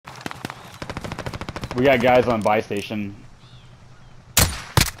We got guys on buy station.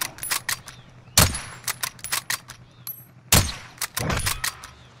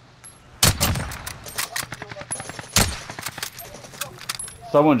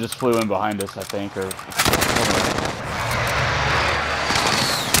 Someone just flew in behind us, I think, or...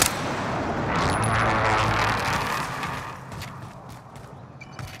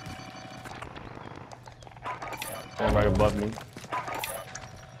 Right above me.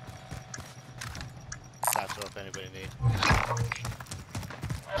 Satchel if anybody needs.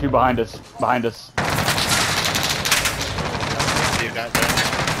 Two behind us. Behind us. You got there.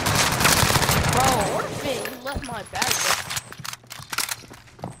 Bro, Orphan, you left my bag.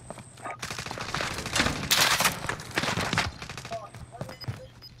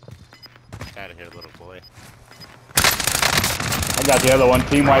 Out of here, little boy. I got the other one.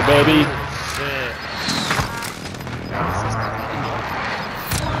 Team white, baby. Shit.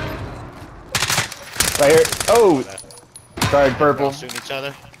 Right here. Oh! Sorry, purple. We're all shooting each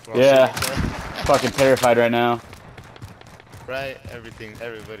other. We're all Yeah. shooting each other. Fucking terrified right now. Right?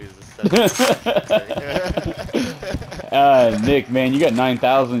 Everybody's a Nick, man, you got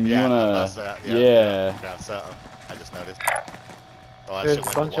 9,000. You yeah, wanna? yeah. Grab something. I just noticed. Oh, that There's shit a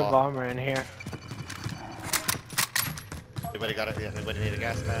went bunch in the of wall. armor in here. Anybody got it? Yeah, anybody need a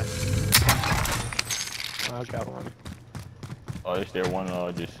gas mask? I got one. Oh, is there one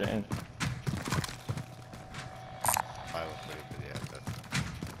just sitting? I was pretty good,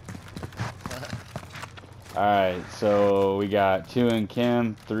 yeah. Alright, so we got 2 in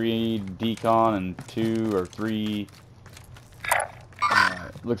Chem, 3 Decon, and 2 or 3.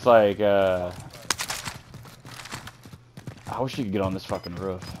 Looks like, I wish you could get on this fucking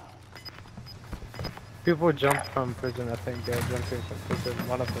roof. People jumped from prison, I think they're jumping from prison.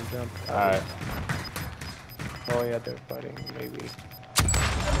 One of them jumped. Alright. Oh yeah, they're fighting, maybe.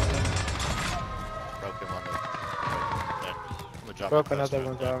 Broke him on the... There. I'm gonna drop Broke the another cluster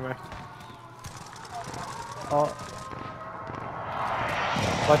one's there. armor. Oh.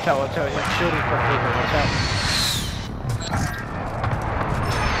 Watch out, he's shooting from prison, watch out.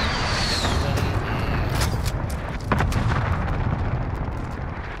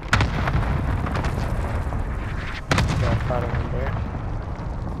 Yeah, fighting in there.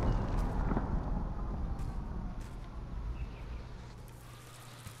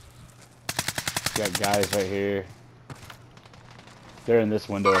 Got guys right here. They're in this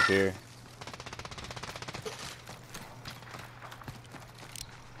window up here.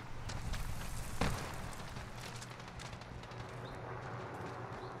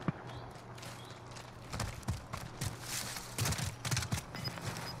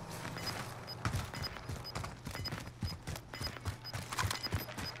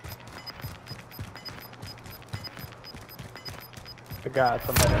 I got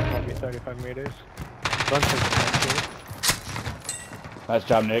somebody at maybe 35 meters. Bunch of them, Nice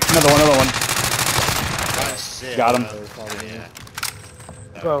job, Nick. Another one. Nice shit, Got him. bro. Yeah.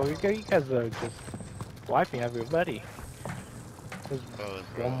 Bro, you guys are just wiping everybody. There's Oh,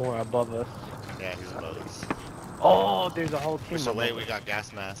 one more above us. yeah, he's above us. Oh, there's a whole team Which above away us. we got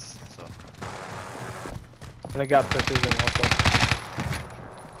gas masks, so. And I got precision also.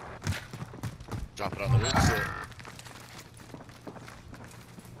 Drop it on the roof, shit.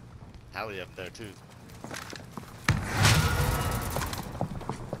 Hallie up there, too.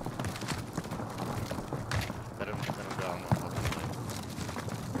 Let him go. I'm not fucking with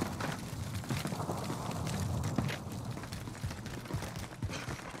him.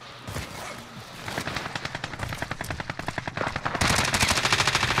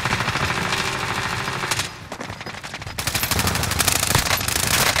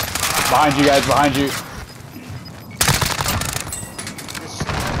 Behind you guys, behind you.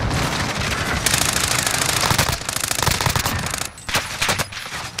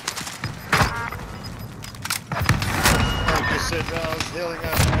 Good shit, bro. I was healing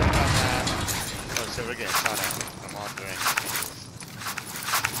up. Oh shit, we're getting shot at. I'm on the range.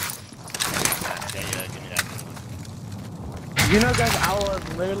 Yeah, give me that. You know, guys, I was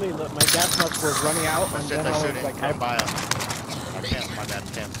literally, my gas mask was running out, and Shit, then I they're was shooting. like, I'm by him. I can't, my bad,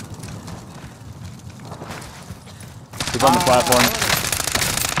 can't. He's on the platform.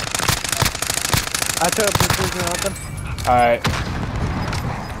 I took a precision on them. Alright.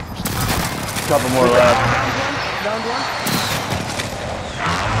 Couple more left. Downed one.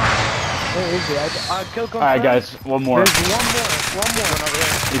 Where is he? I killed one. Alright, guys, one more. There's one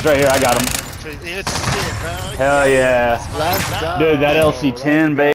more. He's right here, I got him. It's shit, bro. Hell yeah. Let's go. Dude, that LC-10, baby.